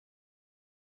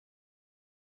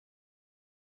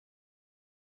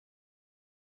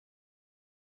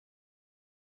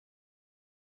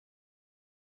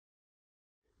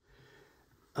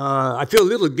I feel a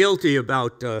little guilty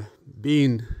about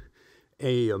being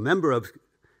a member of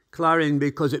CLARIN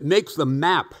because it makes the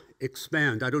map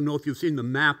expand. I don't know if you've seen the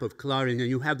map of CLARIN, and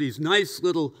you have these nice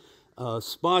little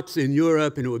spots in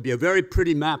Europe, and it would be a very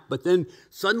pretty map, but then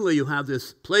suddenly you have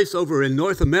this place over in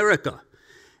North America,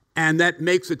 and that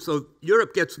makes it so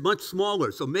Europe gets much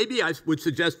smaller. So maybe I would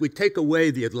suggest we take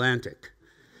away the Atlantic.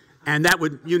 And that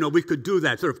would, we could do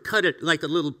that, sort of cut it like a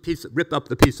little piece, rip up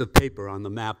the piece of paper on the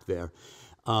map there.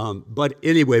 But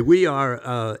anyway, we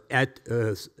are at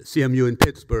CMU in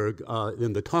Pittsburgh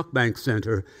in the TalkBank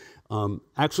Center,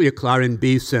 actually a CLARIN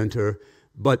B center,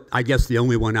 but I guess the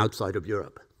only one outside of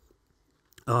Europe.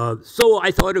 So I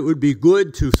thought it would be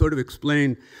good to sort of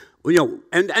explain,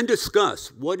 and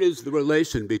discuss what is the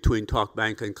relation between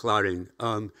TalkBank and CLARIN,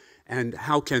 and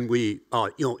how can we,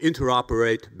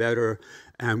 interoperate better,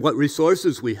 and what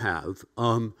resources we have,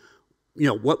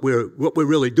 what we're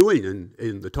really doing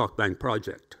in the TalkBank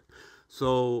project.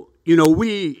 So,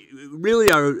 we really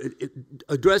are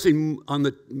addressing on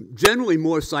the generally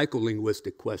more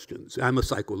psycholinguistic questions. I'm a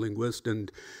psycholinguist,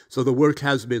 and so the work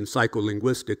has been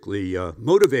psycholinguistically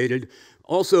motivated.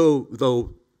 Also,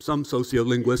 though, some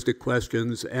sociolinguistic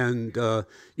questions, and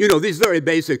these very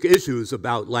basic issues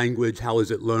about language, how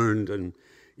is it learned, and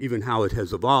even how it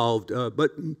has evolved,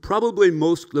 but probably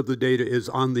most of the data is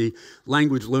on the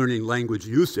language learning, language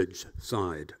usage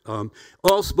side.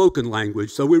 All spoken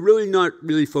language, so we're really not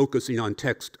really focusing on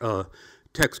text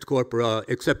corpora,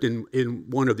 except in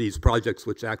one of these projects,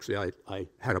 which actually I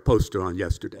had a poster on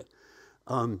yesterday.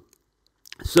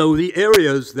 So the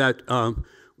areas that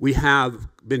we have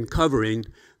been covering,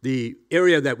 the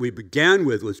area that we began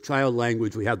with was child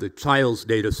language. We have the child's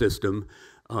data system,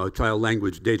 child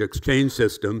language data exchange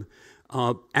system,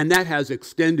 and that has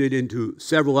extended into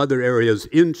several other areas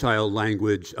in child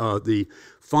language. The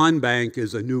FONBank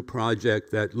is a new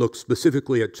project that looks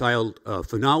specifically at child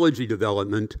phonology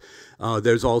development.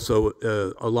 There's also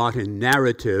a lot in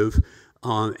narrative,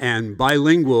 and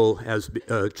bilingual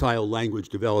child language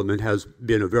development has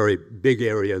been a very big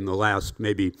area in the last,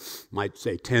 maybe, might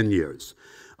say 10 years.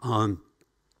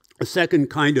 A second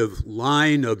kind of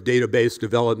line of database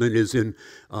development is in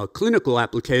clinical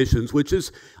applications, which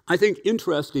is, I think,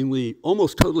 interestingly,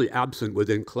 almost totally absent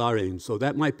within CLARIN. So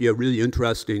that might be a really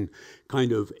interesting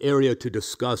kind of area to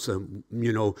discuss, and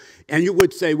you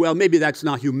would say, well, maybe that's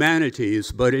not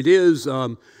humanities, but it is,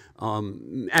 and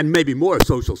maybe more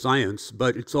social science,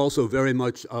 but it's also very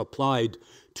much applied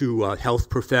to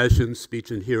health professions, speech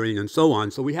and hearing, and so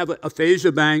on. So we have a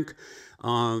aphasia bank.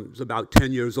 It's about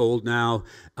 10 years old now.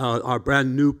 Our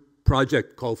brand new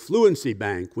project called Fluency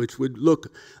Bank, which would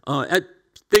look at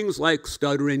things like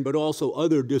stuttering, but also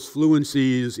other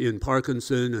disfluencies in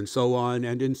Parkinson and so on,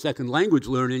 and in second language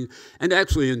learning, and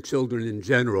actually in children in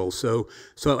general. So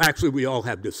actually we all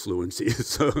have disfluencies,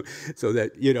 so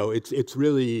that, it's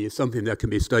really something that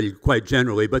can be studied quite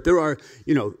generally. But there are,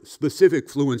 specific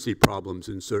fluency problems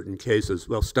in certain cases.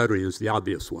 Well, stuttering is the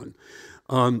obvious one.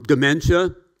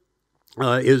 Dementia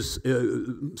is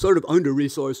sort of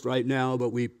under-resourced right now, but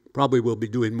we probably will be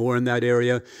doing more in that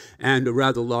area, and a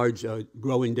rather large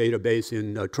growing database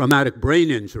in traumatic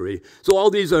brain injury. So all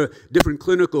these are different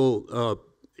clinical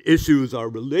issues are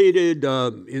related.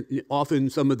 Often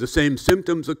some of the same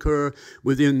symptoms occur.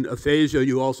 Within aphasia,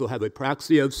 you also have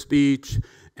apraxia of speech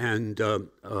and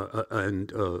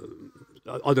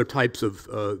other types of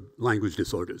language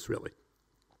disorders, really.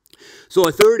 So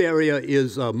a third area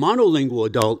is monolingual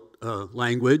adult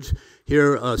language.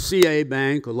 Here, CA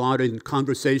Bank, a lot in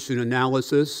conversation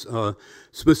analysis.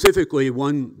 Specifically,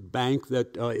 one bank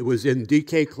that it was in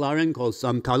DK CLARIN called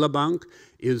Samtalebank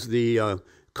is the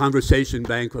conversation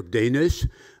bank of Danish.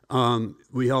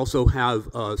 We also have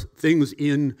things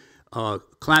in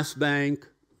ClassBank,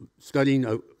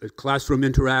 studying classroom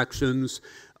interactions,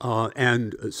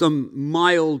 and some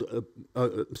mild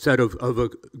set of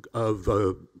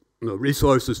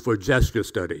resources for gesture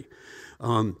study.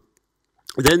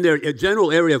 Then there, a general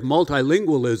area of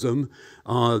multilingualism,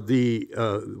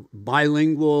 the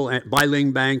bilingual,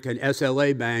 Biling Bank and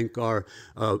SLA Bank are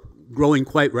growing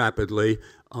quite rapidly.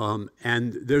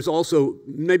 And there's also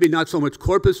maybe not so much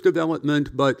corpus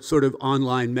development, but sort of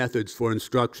online methods for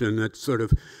instruction that's sort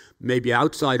of maybe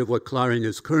outside of what CLARIN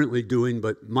is currently doing,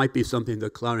 but might be something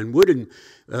that CLARIN wouldn't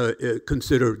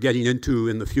consider getting into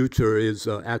in the future, is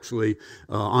actually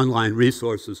online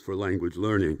resources for language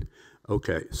learning.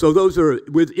 Okay, so those are,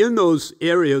 within those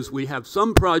areas, we have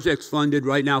some projects funded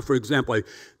right now. For example,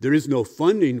 there is no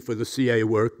funding for the CA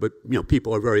work, but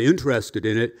people are very interested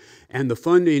in it. And the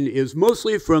funding is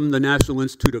mostly from the National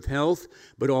Institute of Health,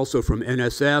 but also from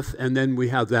NSF. And then we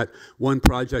have that one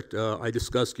project I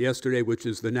discussed yesterday, which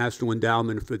is the National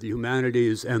Endowment for the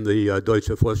Humanities and the Deutsche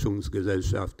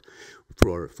Forschungsgesellschaft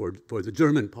for the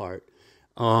German part.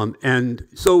 And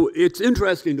so it's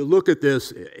interesting to look at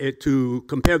this, to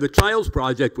compare the Child's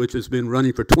Project, which has been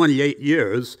running for 28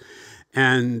 years,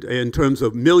 and in terms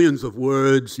of millions of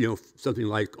words, something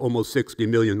like almost 60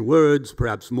 million words,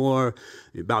 perhaps more,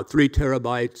 about 3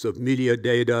 terabytes of media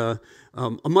data.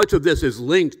 Much of this is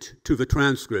linked to the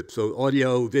transcripts. So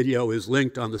audio, video is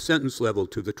linked on the sentence level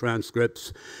to the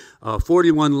transcripts.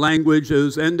 41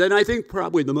 languages, and then I think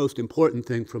probably the most important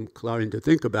thing from CLARIN to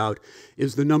think about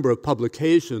is the number of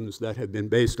publications that have been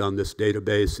based on this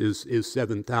database is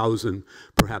 7,000,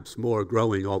 perhaps more,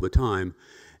 growing all the time.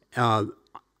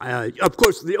 Of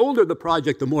course, the older the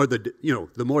project, the more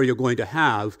the more you're going to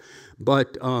have.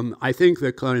 But I think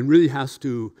that CLARIN really has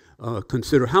to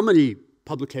consider how many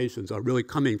publications are really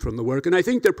coming from the work, and I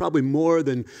think they're probably more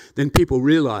than people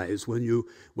realize when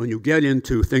you get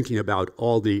into thinking about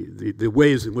all the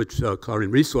ways in which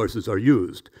CLARIN resources are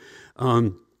used.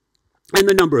 And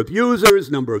the number of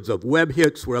users, numbers of web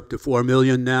hits, we're up to 4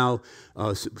 million now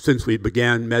since we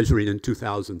began measuring in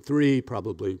 2003,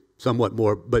 probably somewhat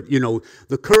more. But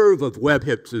the curve of web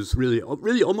hits is really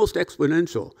almost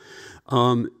exponential.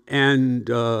 And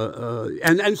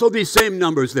so these same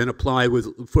numbers then apply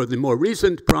for the more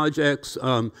recent projects.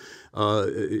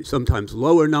 Sometimes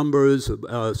lower numbers.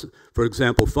 For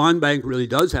example, TalkBank really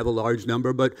does have a large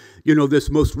number, but this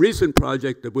most recent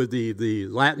project with the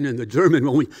Latin and the German,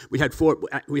 well, we had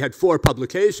 4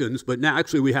 publications, but now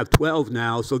actually we have 12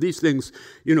 now. So these things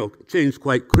change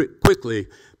quite quickly,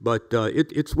 but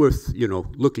it's worth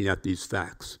looking at these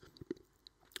facts.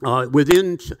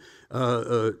 Within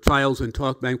Child's and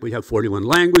TalkBank, we have 41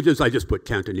 languages. I just put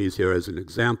Cantonese here as an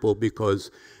example because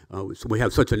so we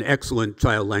have such an excellent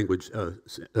child language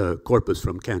corpus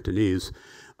from Cantonese.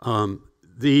 So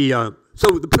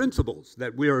the principles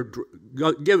that we are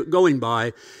going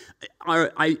by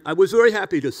are, I was very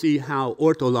happy to see how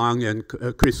Ortolang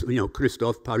and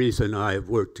Christophe Paris and I have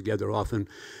worked together often,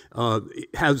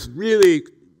 has really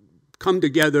come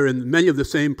together in many of the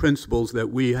same principles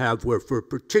that we have for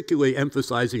particularly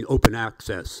emphasizing open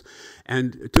access.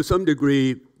 And to some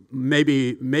degree,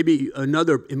 maybe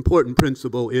another important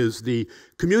principle is the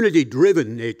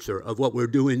community-driven nature of what we're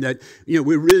doing, that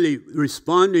we're really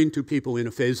responding to people in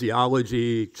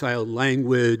aphasiology, child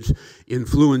language, in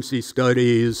fluency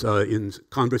studies, in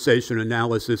conversation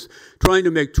analysis, trying to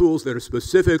make tools that are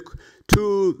specific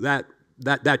to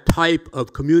that type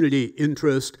of community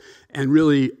interest, and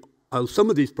really some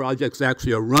of these projects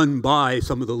actually are run by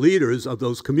some of the leaders of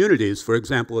those communities. For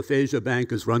example, Aphasia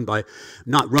Bank is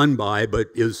not run by, but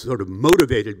is sort of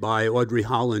motivated by Audrey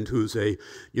Holland, who's a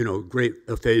great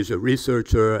aphasia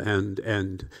researcher,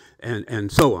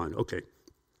 and so on. Okay,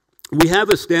 we have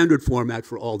a standard format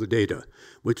for all the data,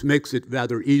 which makes it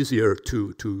rather easier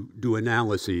to do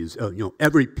analyses.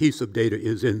 Every piece of data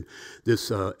is in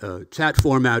this chat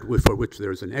format for which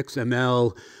there's an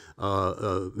XML.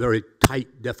 Very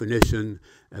tight definition,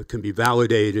 can be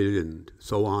validated and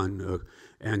so on,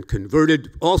 and converted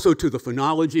also to the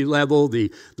phonology level. The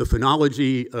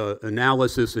phonology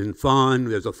analysis in FON,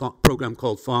 there's a program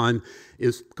called FON,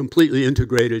 is completely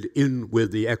integrated in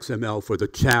with the XML for the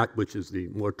chat, which is the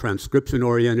more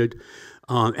transcription-oriented.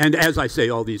 And as I say,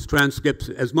 all these transcripts,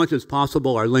 as much as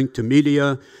possible, are linked to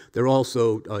media. They're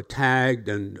also tagged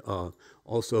and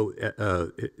also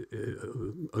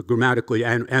grammatically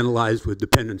analyzed with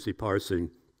dependency parsing.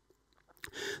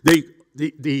 The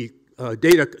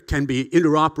data can be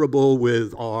interoperable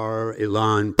with R,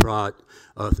 Elan, Prat,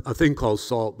 a thing called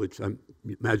SALT, which I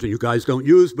imagine you guys don't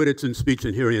use, but it's in speech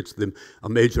and hearing. It's a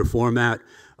major format.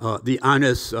 The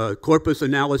ANIS corpus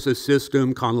analysis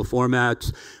system, Connell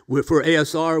formats. For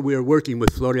ASR, we are working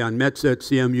with Florian Metz at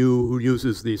CMU, who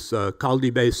uses this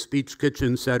Caldi-based speech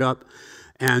kitchen setup.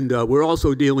 And we're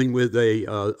also dealing with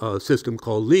a system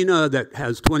called Lena that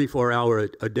has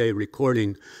 24-hour-a-day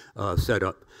recording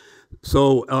setup.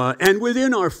 So, and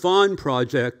within our FON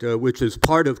project, which is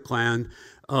part of CLAN,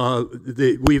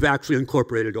 we've actually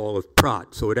incorporated all of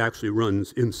Prat, so it actually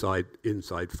runs inside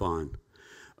FON.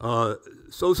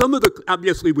 So some of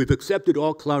obviously we've accepted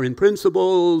all CLARIN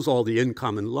principles, all the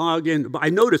in-common login, but I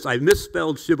noticed I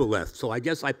misspelled shibboleth, so I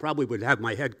guess I probably would have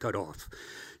my head cut off.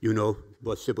 you know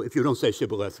what if you don't say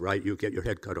shibboleth right, you get your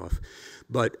head cut off.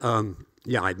 But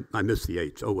yeah, I missed the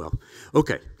H. Oh well.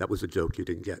 Okay, that was a joke you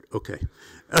didn't get. Okay.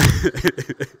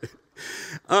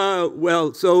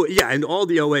 Well, so yeah, and all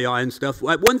the OAI and stuff.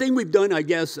 One thing we've done, I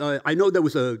guess, I know there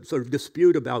was a sort of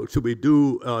dispute about should we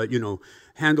do, you know,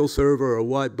 handle server or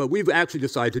what, but we've actually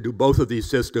decided to do both of these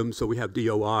systems, so we have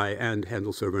DOI and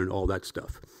handle server and all that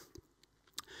stuff.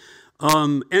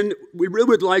 And we really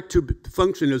would like to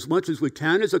function as much as we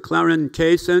can as a CLARIN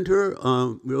K center.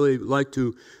 We really like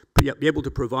to be able to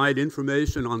provide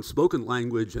information on spoken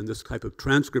language and this type of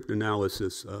transcript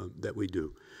analysis that we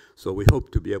do. So we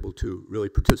hope to be able to really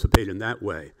participate in that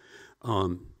way.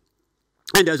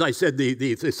 And as I said, the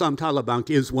TalkBank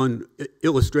is one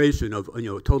illustration of, you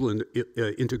know, total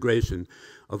integration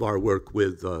of our work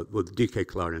with DK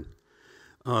CLARIN.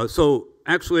 So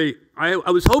actually, I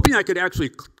was hoping I could actually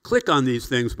click on these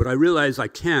things, but I realize I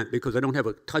can't because I don't have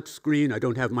a touch screen, I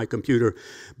don't have my computer.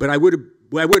 But I would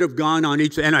have gone on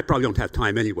each, and I probably don't have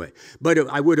time anyway, but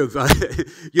I would have,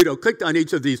 you know, clicked on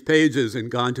each of these pages and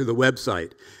gone to the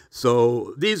website.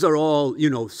 So these are all, you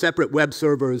know, separate web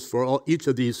servers for each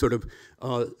of these sort of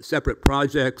separate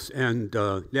projects, and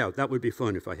yeah, that would be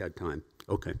fun if I had time.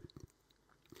 Okay.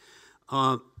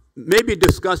 Maybe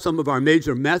discuss some of our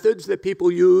major methods that people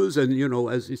use, and, you know,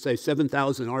 as you say,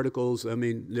 7,000 articles. I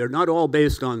mean, they're not all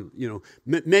based on, you know,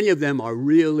 many of them are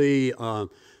really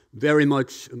very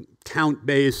much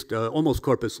count-based, almost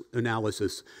corpus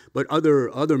analysis, but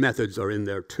other methods are in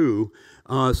there too.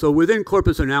 So within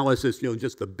corpus analysis, you know,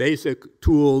 just the basic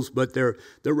tools, but they're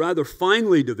rather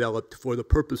finely developed for the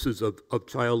purposes of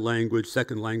child language,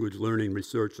 second language learning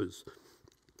researches.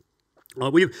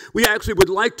 We actually would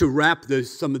like to wrap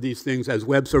some of these things as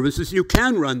web services. You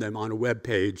can run them on a web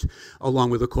page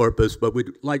along with a corpus, but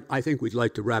I think we'd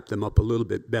like to wrap them up a little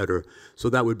bit better. So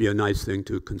that would be a nice thing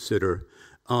to consider.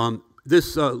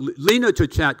 This Lena to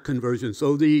chat conversion.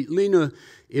 So the Lena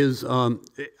is,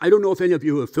 I don't know if any of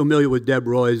you are familiar with Deb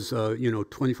Roy's, you know,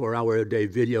 24-hour-a-day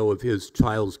video of his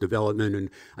child's development. And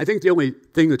I think the only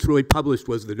thing that's really published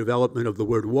was the development of the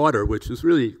word water, which is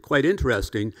really quite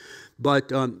interesting. But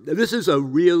this is a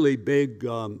really big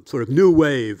sort of new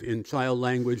wave in child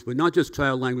language, but not just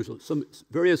child language, some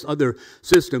various other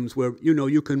systems where, you know,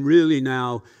 you can really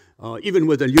now, even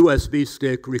with a USB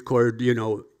stick, record, you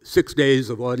know, 6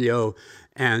 days of audio.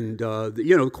 And,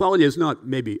 you know, the quality is not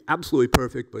maybe absolutely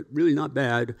perfect, but really not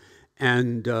bad.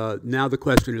 And now the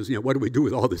question is, you know, what do we do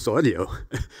with all this audio?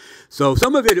 So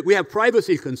some of it, we have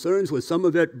privacy concerns with some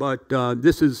of it, but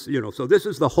this is, you know, so this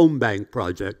is the Home Bank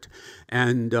project.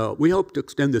 And we hope to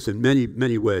extend this in many,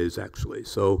 many ways, actually.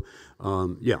 So,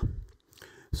 yeah.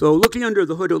 So looking under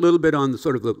the hood a little bit on the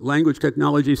sort of the language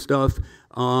technology stuff,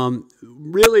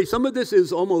 really some of this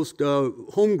is almost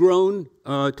homegrown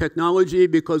technology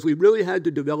because we really had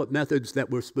to develop methods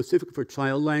that were specific for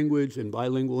child language and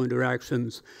bilingual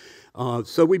interactions.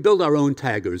 So we built our own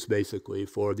taggers basically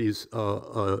for these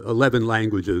 11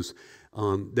 languages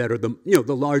that are the, you know,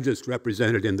 the largest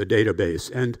represented in the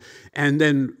database. And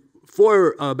then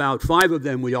for about 5 of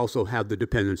them, we also have the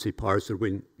dependency parser,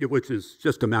 which is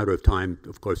just a matter of time,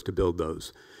 of course, to build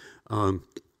those.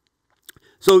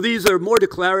 So these are more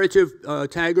declarative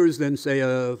taggers than, say,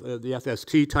 the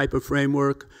FST type of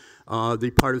framework.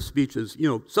 The part of speech is, you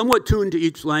know, somewhat tuned to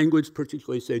each language,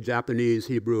 particularly, say, Japanese,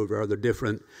 Hebrew, are rather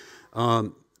different. Yeah,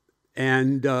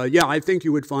 I think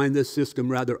you would find this system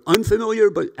rather unfamiliar,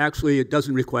 but actually it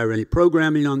doesn't require any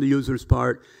programming on the user's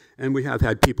part. And we have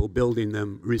had people building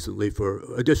them recently for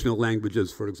additional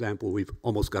languages. For example, we've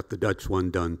almost got the Dutch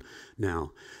one done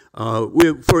now.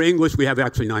 For English, we have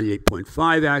actually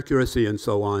 98.5 accuracy and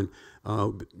so on.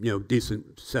 You know,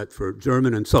 decent set for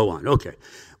German and so on. Okay.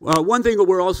 One thing that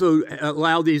we're also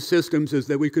allow these systems is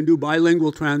that we can do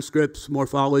bilingual transcripts,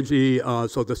 morphology,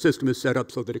 so the system is set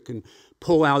up so that it can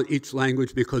pull out each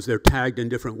language because they're tagged in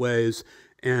different ways.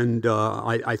 And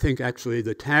I think actually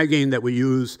the tagging that we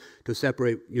use to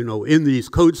separate, you know, in these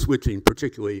code switching,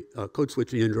 particularly code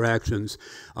switching interactions,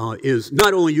 is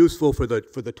not only useful for the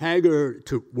tagger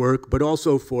to work, but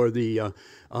also for the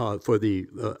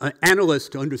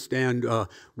analyst to understand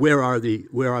where are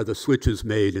the switches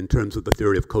made in terms of the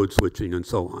theory of code switching and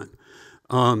so on.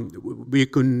 We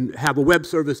can have a web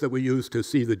service that we use to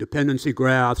see the dependency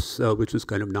graphs, which is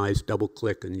kind of nice. Double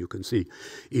click and you can see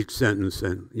each sentence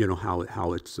and, you know,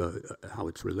 how it's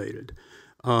related.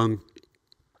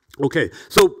 Okay,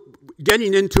 so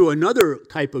getting into another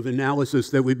type of analysis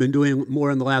that we've been doing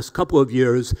more in the last couple of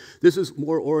years. This is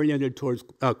more oriented towards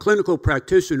clinical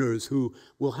practitioners who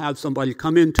will have somebody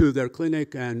come into their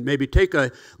clinic and maybe take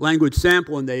a language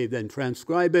sample and they then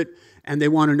transcribe it, and they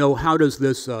want to know how does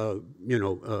this,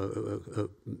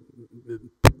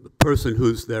 person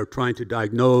who's they're trying to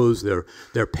diagnose,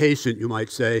 their patient, you might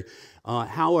say,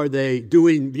 how are they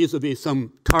doing vis-a-vis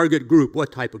some target group?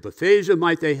 What type of aphasia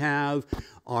might they have?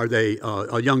 Are they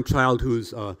a young child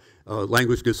who's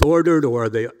language disordered, or are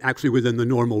they actually within the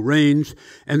normal range?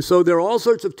 And so there are all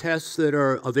sorts of tests that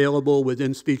are available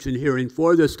within speech and hearing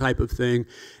for this type of thing,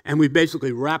 and we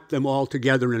basically wrap them all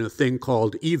together in a thing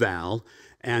called eval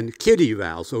and kid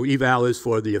eval. So eval is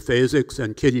for the aphasics,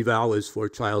 and kid eval is for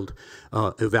child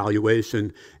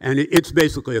evaluation, and it's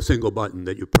basically a single button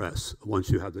that you press once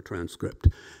you have the transcript.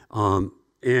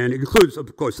 And it includes,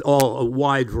 of course, a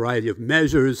wide variety of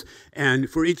measures, and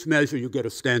for each measure you get a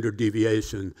standard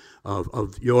deviation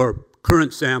of your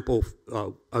current sample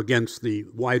against the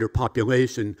wider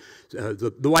population.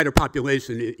 The wider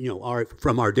population, are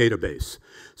from our database.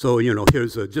 So,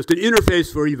 here's just an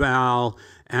interface for eval,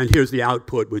 and here's the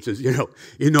output, which is,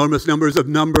 enormous numbers of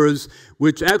numbers,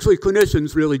 which actually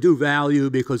clinicians really do value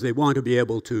because they want to be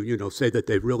able to, say that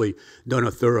they've really done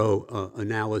a thorough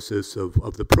analysis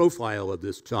of the profile of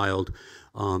this child,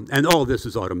 and all of this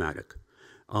is automatic.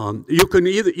 You can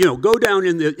either, go down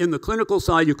in the clinical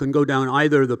side, you can go down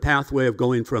either the pathway of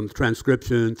going from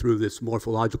transcription through this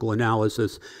morphological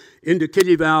analysis into kid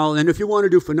eval, and if you want to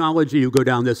do phonology, you go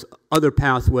down this other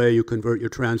pathway, you convert your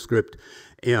transcript,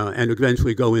 and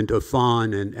eventually go into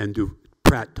phon and do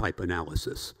Pratt type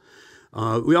analysis.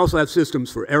 We also have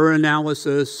systems for error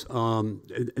analysis.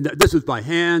 This is by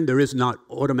hand. There is not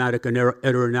automatic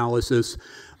error analysis.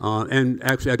 And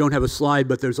actually, I don't have a slide,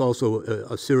 but there's also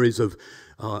a series of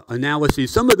analyses,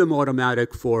 some of them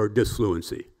automatic for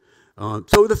disfluency.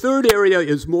 So the third area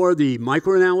is more the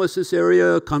microanalysis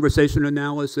area, conversation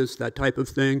analysis, that type of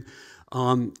thing.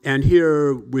 And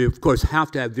here we, of course,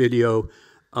 have to have video.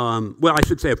 Well, I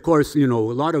should say, of course, a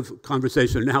lot of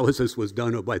conversation analysis was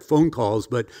done by phone calls,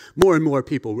 but more and more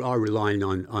people are relying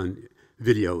on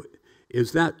video.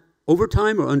 Is that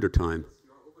overtime or undertime?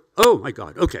 Oh, my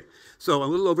God. Okay. So a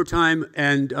little overtime,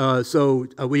 and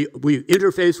we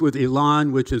interface with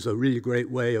Elan, which is a really great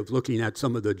way of looking at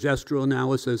some of the gestural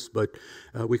analysis, but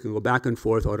we can go back and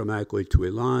forth automatically to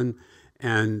Elan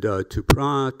and to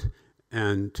Pratt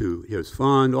and to, here's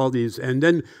phon, all these, and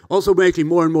then also making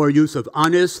more and more use of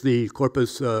ANIS, the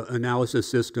corpus analysis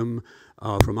system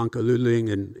from Anke Lüling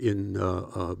in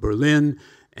Berlin,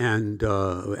 and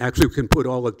actually we can put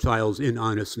all of Child's in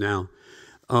ANIS now.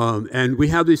 And we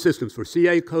have these systems for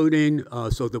CA coding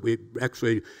so that we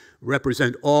actually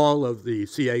represent all of the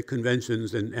CA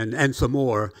conventions and some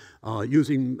more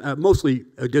using mostly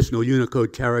additional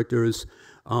Unicode characters.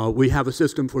 We have a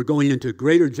system for going into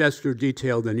greater gesture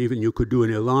detail than even you could do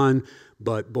in Elan,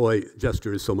 but boy,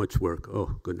 gesture is so much work.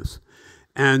 Oh, goodness.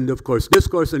 And, of course,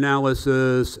 discourse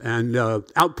analysis and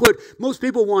output. Most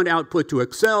people want output to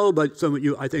Excel, but some of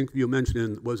you, I think you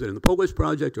mentioned, was it in the Polish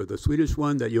project or the Swedish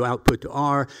one, that you output to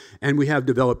R, and we have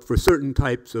developed for certain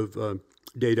types of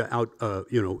data,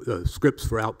 scripts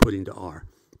for outputting to R.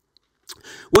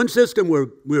 One system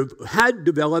we've had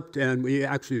developed, and we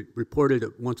actually reported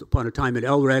it once upon a time at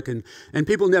LREC, and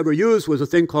people never used, was a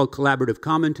thing called collaborative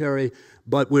commentary,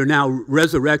 but we're now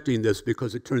resurrecting this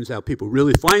because it turns out people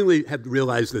really finally have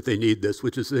realized that they need this,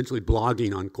 which is essentially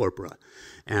blogging on corpora,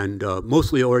 and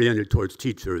mostly oriented towards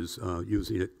teachers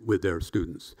using it with their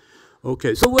students.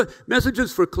 Okay, so what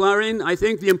messages for CLARIN? I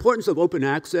think the importance of open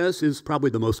access is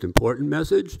probably the most important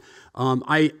message.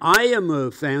 I am a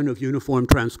fan of uniform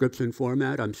transcription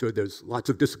format. I'm sure there's lots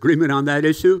of disagreement on that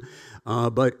issue.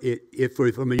 But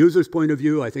from a user's point of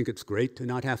view, I think it's great to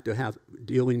not have to have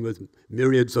dealing with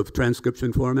myriads of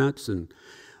transcription formats. And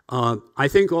I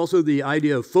think also the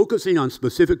idea of focusing on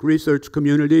specific research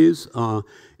communities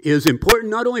is important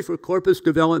not only for corpus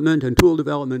development and tool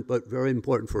development, but very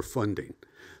important for funding.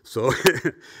 So,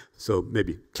 so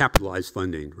maybe capitalize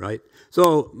funding, right?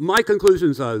 So my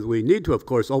conclusions are we need to, of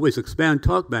course, always expand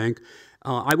TalkBank.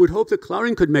 I would hope that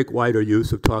CLARIN could make wider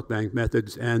use of TalkBank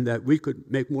methods and that we could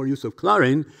make more use of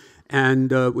CLARIN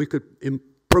and we could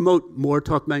promote more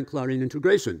TalkBank CLARIN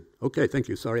integration. Okay, thank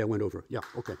you. Sorry I went over. Yeah,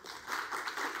 okay.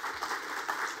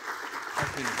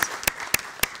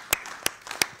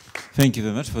 Thank you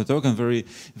very much for the talk and very,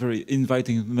 very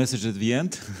inviting message at the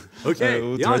end. Okay,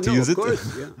 we'll yeah, try to use of it.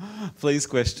 Course, yeah. Please,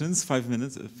 questions, 5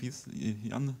 minutes, please,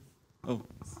 Jan. Oh.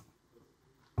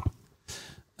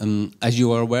 As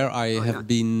you are aware, I have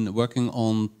been working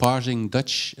on parsing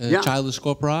Dutch childless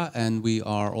corpora, and we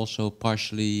are also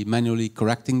partially manually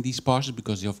correcting these parses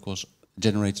because they, of course,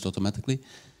 generates it automatically.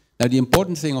 Now, the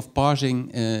important thing of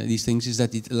parsing these things is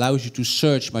that it allows you to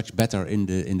search much better in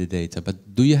the data.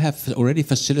 But do you have already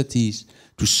facilities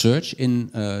to search in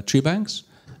tree banks?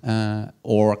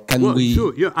 Or can we?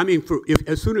 Sure. Yeah. I mean,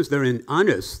 as soon as they're in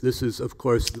ANIS, this is, of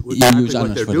course, exactly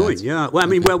what they're doing. That. Yeah. Well, I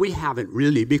mean, we haven't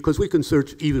really, because we can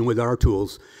search even with our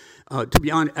tools. To be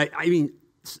honest, I mean,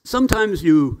 sometimes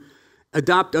you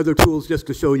adopt other tools just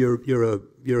to show you're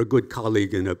a good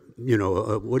colleague and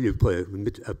what do you play?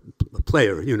 A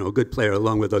player, a good player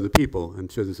along with other people. I'm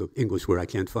sure there's an English word, I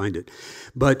can't find it,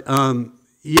 but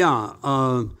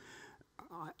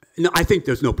no, I think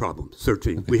there's no problem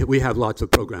searching. Okay. We have lots of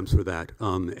programs for that,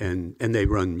 and they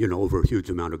run over a huge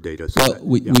amount of data. So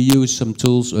we use some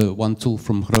tools. One tool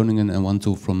from Groningen and one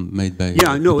tool made by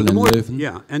Leuven.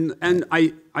 Yeah, and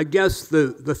I guess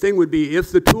the thing would be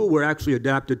if the tool were actually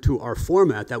adapted to our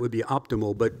format, that would be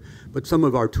optimal. But some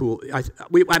of our tools,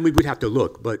 we would have to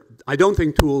look. But I don't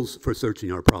think tools for searching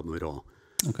are a problem at all.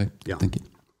 Okay. Yeah. Thank you.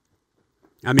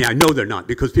 I mean, I know they're not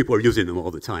because people are using them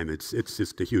all the time. It's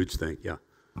just a huge thing. Yeah.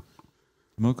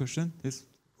 More question? Yes.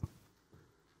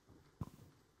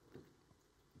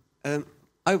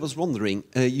 I was wondering,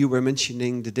 you were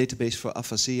mentioning the database for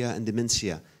aphasia and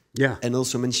dementia. Yeah. And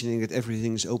also mentioning that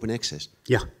everything is open access.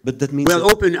 Yeah. But that means... Well,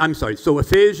 I'm sorry. So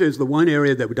aphasia is the one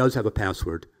area that does have a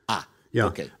password. Ah, yeah.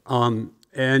 Okay.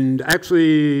 And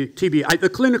actually, TBI, the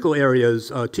clinical areas,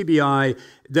 TBI,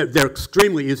 they're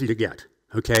extremely easy to get,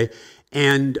 okay?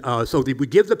 And so we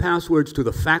give the passwords to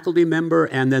the faculty member,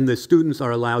 and then the students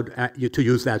are allowed to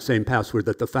use that same password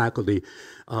that the faculty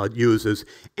uses.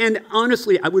 And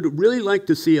honestly, I would really like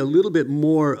to see a little bit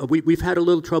more. We've had a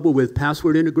little trouble with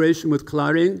password integration with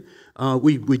CLARIN.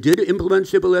 We did implement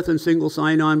shibboleth and single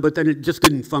sign-on, but then it just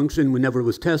didn't function whenever it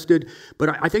was tested.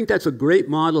 But I think that's a great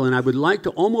model, and I would like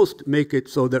to almost make it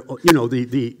so that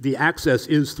the access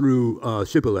is through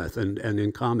shibboleth and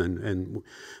in common.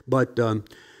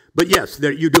 But yes,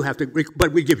 you do have to.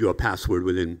 But we give you a password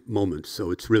within moments,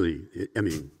 so it's really. I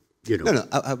mean, No,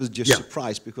 I was just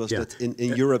surprised because that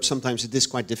in Europe sometimes it is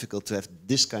quite difficult to have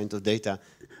this kind of data.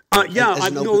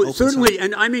 Certainly,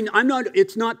 and I mean,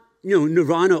 It's not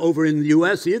nirvana over in the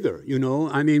U.S. either.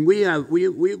 I mean,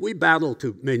 we battle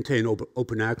to maintain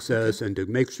open access and to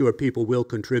make sure people will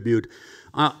contribute.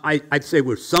 I'd say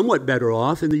we're somewhat better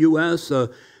off in the U.S.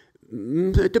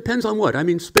 It depends on what. I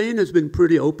mean, Spain has been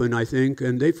pretty open, I think,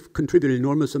 and they've contributed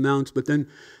enormous amounts. But then,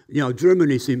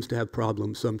 Germany seems to have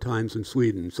problems sometimes, and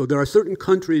Sweden. So there are certain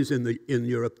countries in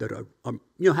Europe that are,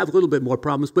 have a little bit more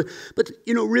problems. But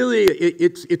really,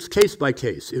 it's case by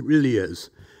case. It really is.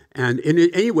 And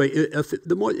anyway, the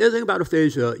other thing about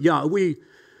aphasia,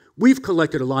 we've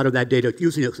collected a lot of that data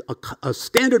using a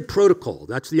standard protocol.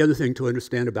 That's the other thing to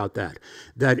understand about that.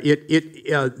 That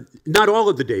not all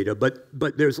of the data, but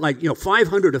there's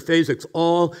 500 aphasics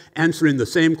all answering the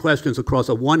same questions across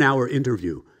a 1-hour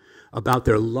interview about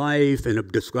their life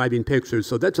and describing pictures.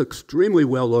 So that's extremely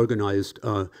well-organized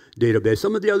database.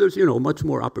 Some of the others, much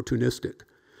more opportunistic.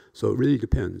 So it really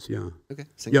depends, yeah. Okay,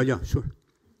 thank you. Yeah, sure.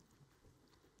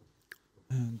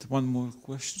 And one more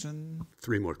question.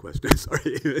 3 more questions,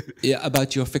 sorry. Yeah,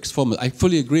 about your fixed format. I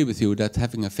fully agree with you that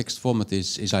having a fixed format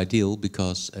is ideal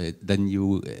because then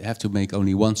you have to make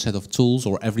only one set of tools,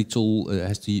 or every tool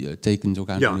has to take into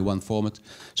account only one format.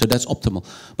 So that's optimal.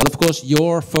 But of course,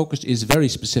 your focus is very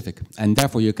specific, and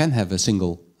therefore you can have a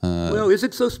single... well, is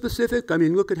it so specific? I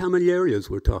mean, look at how many areas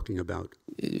we're talking about.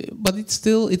 But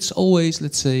it's always,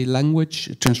 let's say,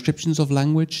 language, transcriptions of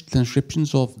language,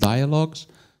 transcriptions of dialogues.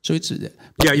 So it's if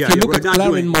you look at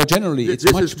CLARIN more generally, it's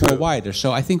much more wider.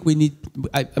 So I think we need.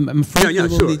 I'm afraid we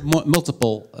will need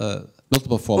multiple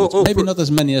formats. Maybe not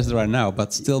as many as there are now,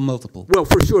 but still multiple. Well,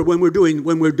 for sure. When we're doing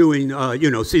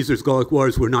Caesar's Gallic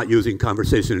Wars, we're not using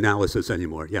conversation analysis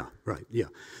anymore. Yeah, right. Yeah.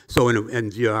 So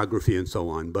and geography and so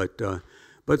on, but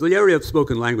the area of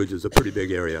spoken language is a pretty big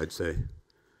area, I'd say.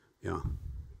 Yeah.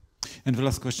 And the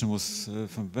last question was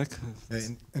from Beck.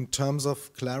 In terms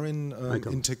of CLARIN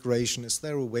integration, is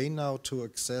there a way now to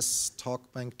access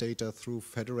TalkBank data through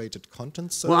federated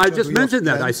content search? Well, I just mentioned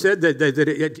that. I said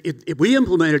that we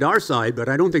implemented our side, but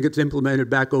I don't think it's implemented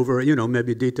back over,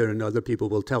 maybe Dieter and other people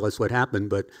will tell us what happened,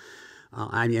 but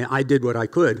I did what I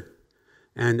could.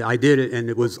 And I did it, and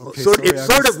it was it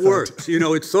sort of worked.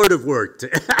 It sort of worked.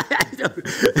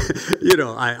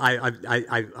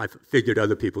 I figured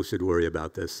other people should worry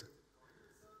about this.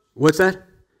 What's that?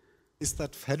 Is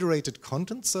that federated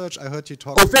content search? I heard you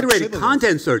talk about federated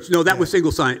content search. No, that was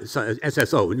single sign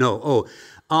SSO. No.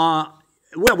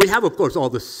 Well, we have, of course, all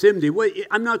the SIMD. Well,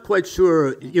 I'm not quite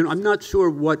sure, I'm not sure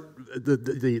what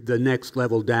the next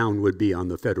level down would be on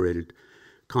the federated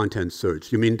content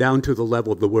search. You mean down to the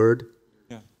level of the word?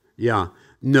 Yeah. Yeah.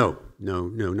 No,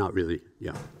 not really.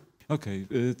 Yeah. Okay,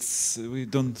 we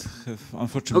don't have,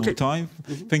 unfortunately, time.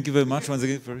 Thank you very much once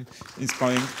again, very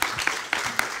inspiring.